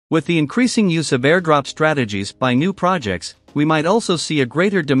With the increasing use of airdrop strategies by new projects, we might also see a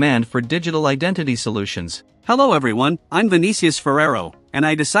greater demand for digital identity solutions. Hello everyone, I'm Vinicius Ferrero, and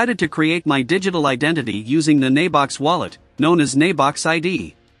I decided to create my digital identity using the Nabox wallet, known as Nabox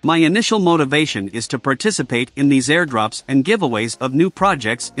ID. My initial motivation is to participate in these airdrops and giveaways of new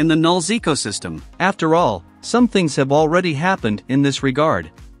projects in the NULS ecosystem. After all, some things have already happened in this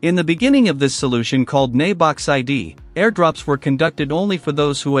regard. In the beginning of this solution called Nabox ID, airdrops were conducted only for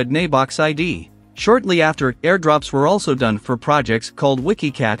those who had Nabox ID. Shortly after, airdrops were also done for projects called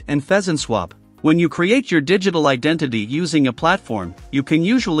WikiCat and PheasantSwap. When you create your digital identity using a platform, you can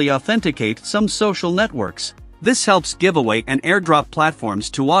usually authenticate some social networks. This helps giveaway and airdrop platforms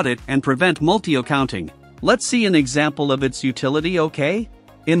to audit and prevent multi-accounting. Let's see an example of its utility, okay?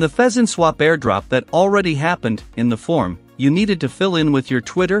 In the PheasantSwap airdrop that already happened in the form, you needed to fill in with your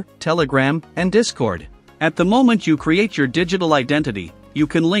Twitter, Telegram, and Discord. At the moment you create your digital identity, you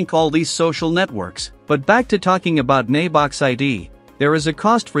can link all these social networks. But back to talking about Nabox ID, there is a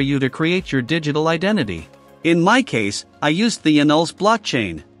cost for you to create your digital identity. In my case, I used the ENULS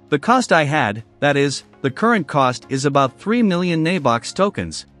blockchain. The cost I had, that is, the current cost is about 3 million Nabox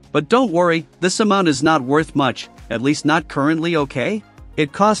tokens. But don't worry, this amount is not worth much, at least not currently, okay?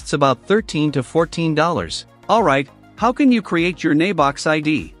 It costs about $13 to $14. Alright, how can you create your Nabox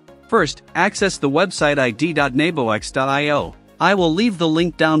ID? First, access the website id.nabox.io. I will leave the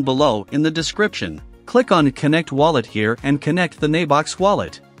link down below in the description. Click on Connect Wallet here and connect the Nabox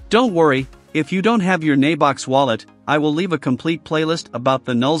wallet. Don't worry, if you don't have your Nabox wallet, I will leave a complete playlist about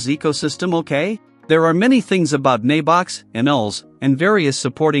the NULS ecosystem, okay? There are many things about Nabox, ENULS, and various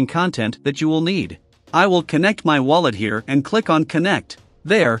supporting content that you will need. I will connect my wallet here and click on Connect.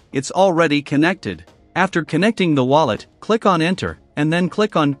 There, it's already connected. After connecting the wallet, click on Enter, and then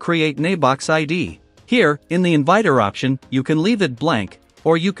click on Create Nabox ID. Here, in the Inviter option, you can leave it blank,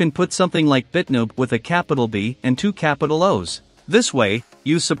 or you can put something like bitnoob with a capital B and 2 capital O's. This way,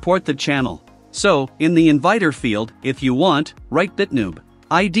 you support the channel. So, in the Inviter field, if you want, write bitnoob.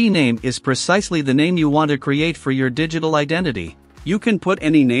 ID name is precisely the name you want to create for your digital identity. You can put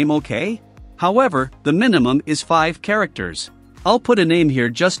any name, okay? However, the minimum is 5 characters. I'll put a name here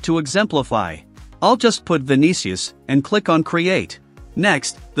just to exemplify. I'll just put Vinicius, and click on Create.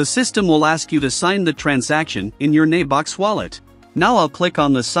 Next, the system will ask you to sign the transaction in your Nabox wallet. Now I'll click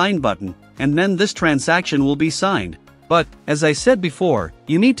on the Sign button, and then this transaction will be signed. But, as I said before,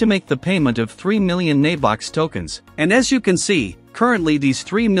 you need to make the payment of 3 million Nabox tokens. And as you can see, currently these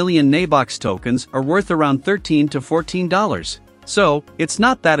 3 million Nabox tokens are worth around $13 to $14. So, it's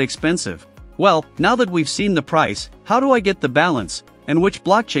not that expensive. Well, now that we've seen the price, how do I get the balance, and which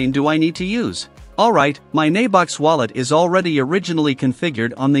blockchain do I need to use? Alright, my Nabox wallet is already originally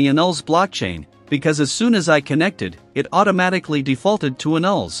configured on the ENULS blockchain, because as soon as I connected, it automatically defaulted to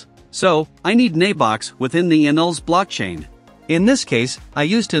ENULS. So, I need Nabox within the ENULS blockchain. In this case, I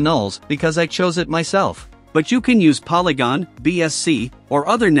used ENULS because I chose it myself. But you can use Polygon, BSC, or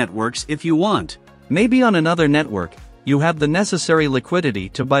other networks if you want. Maybe on another network, you have the necessary liquidity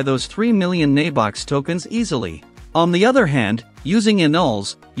to buy those 3 million Nabox tokens easily. On the other hand, using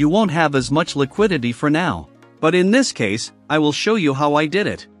ENULS, you won't have as much liquidity for now. But in this case, I will show you how I did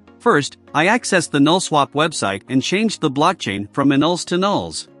it. First, I accessed the NULSWAP website and changed the blockchain from ENULS to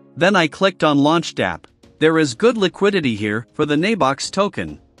NULS. Then I clicked on Launched App. There is good liquidity here for the Nabox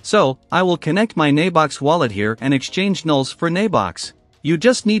token. So, I will connect my Nabox wallet here and exchange NULS for Nabox. You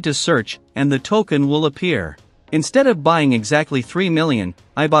just need to search, and the token will appear. Instead of buying exactly 3 million,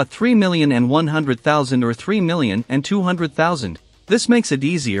 I bought 3,100,000 or 3,200,000. This makes it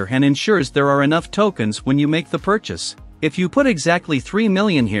easier and ensures there are enough tokens when you make the purchase. If you put exactly 3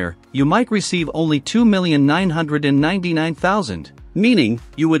 million here, you might receive only 2,999,000. Meaning,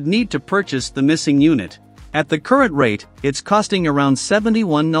 you would need to purchase the missing unit. At the current rate, it's costing around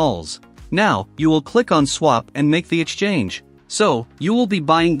 71 NULS. Now, you will click on Swap and make the exchange. So, you will be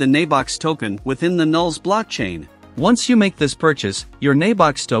buying the Nabox token within the NULS blockchain. Once you make this purchase, your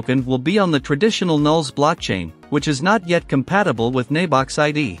Nabox token will be on the traditional NULS blockchain, which is not yet compatible with Nabox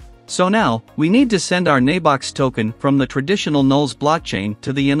ID. So now, we need to send our Nabox token from the traditional NULS blockchain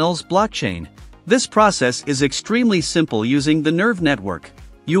to the ENULS blockchain. This process is extremely simple using the Nerve network.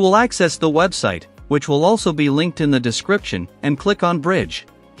 You will access the website, which will also be linked in the description, and click on Bridge.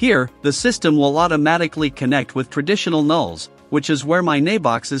 Here, the system will automatically connect with traditional NULS, which is where my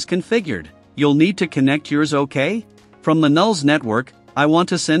Nabox is configured. You'll need to connect yours, okay? From the NULS network, I want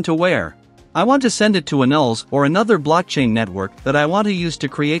to send to where? I want to send it to ENULS or another blockchain network that I want to use to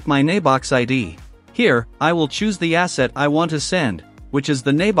create my Nabox ID. Here, I will choose the asset I want to send, which is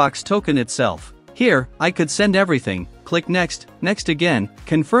the Nabox token itself. Here, I could send everything, click next, next again,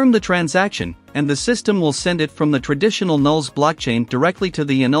 confirm the transaction, and the system will send it from the traditional NULS blockchain directly to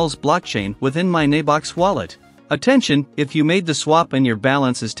the ENULS blockchain within my Nabox wallet. Attention, if you made the swap and your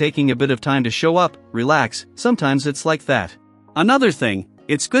balance is taking a bit of time to show up, relax, sometimes it's like that. Another thing,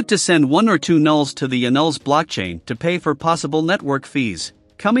 it's good to send 1 or 2 NULS to the ENULS blockchain to pay for possible network fees.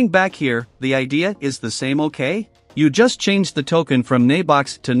 Coming back here, the idea is the same, okay? You just change the token from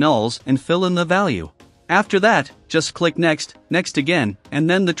Nabox to NULS and fill in the value. After that, just click next, next again, and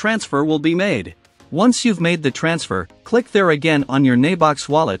then the transfer will be made. Once you've made the transfer, click there again on your Nabox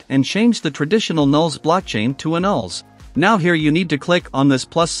wallet and change the traditional NULS blockchain to ENULS. Now here you need to click on this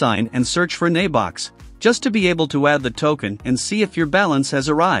plus sign and search for Nabox, just to be able to add the token and see if your balance has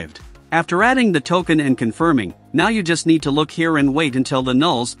arrived. After adding the token and confirming, now you just need to look here and wait until the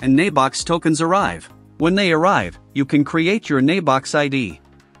NULS and Nabox tokens arrive. When they arrive, you can create your Nabox ID.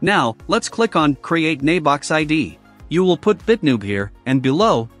 Now, let's click on Create Nabox ID. You will put bitnoob here, and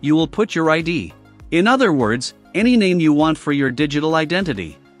below, you will put your ID. In other words, any name you want for your digital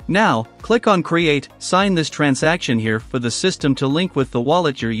identity. Now, click on Create, sign this transaction here for the system to link with the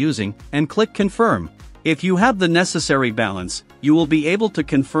wallet you're using, and click Confirm. If you have the necessary balance, you will be able to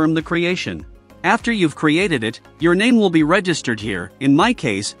confirm the creation. After you've created it, your name will be registered here, in my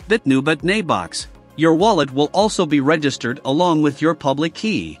case, bitnoob at Nabox. Your wallet will also be registered along with your public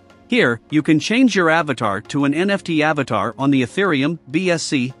key. Here, you can change your avatar to an NFT avatar on the Ethereum,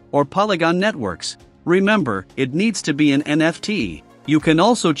 BSC, or Polygon networks. Remember, it needs to be an NFT. You can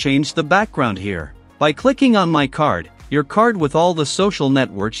also change the background here. By clicking on My Card, your card with all the social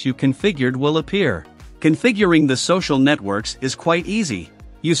networks you configured will appear. Configuring the social networks is quite easy.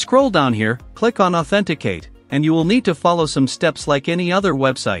 You scroll down here, click on Authenticate, and you will need to follow some steps like any other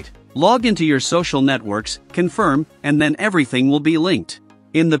website. Log into your social networks, confirm, and then everything will be linked.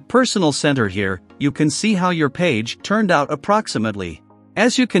 In the Personal Center here, you can see how your page turned out approximately.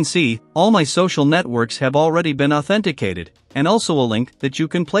 As you can see, all my social networks have already been authenticated, and also a link that you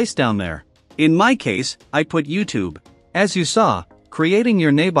can place down there. In my case, I put YouTube. As you saw, creating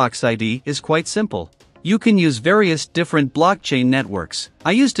your Nabox ID is quite simple. You can use various different blockchain networks.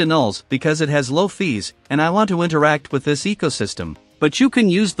 I used ENULS because it has low fees, and I want to interact with this ecosystem. But you can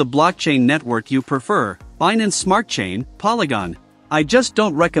use the blockchain network you prefer, Binance Smart Chain, Polygon. I just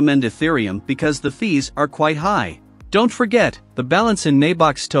don't recommend Ethereum because the fees are quite high. Don't forget, the balance in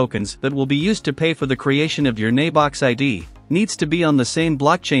Nabox tokens that will be used to pay for the creation of your Nabox ID needs to be on the same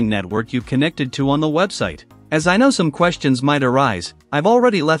blockchain network you connected to on the website. As I know some questions might arise, I've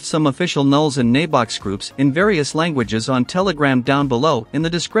already left some official NULS and Nabox groups in various languages on Telegram down below in the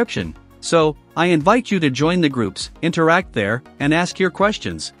description. So, I invite you to join the groups, interact there, and ask your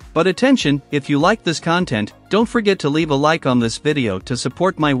questions. But attention, if you like this content, don't forget to leave a like on this video to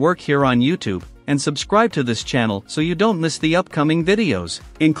support my work here on YouTube, and subscribe to this channel so you don't miss the upcoming videos,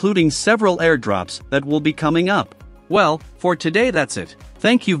 including several airdrops that will be coming up. Well, for today that's it.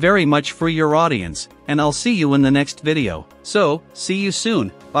 Thank you very much for your audience, and I'll see you in the next video. So, see you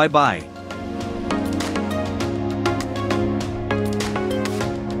soon, bye bye.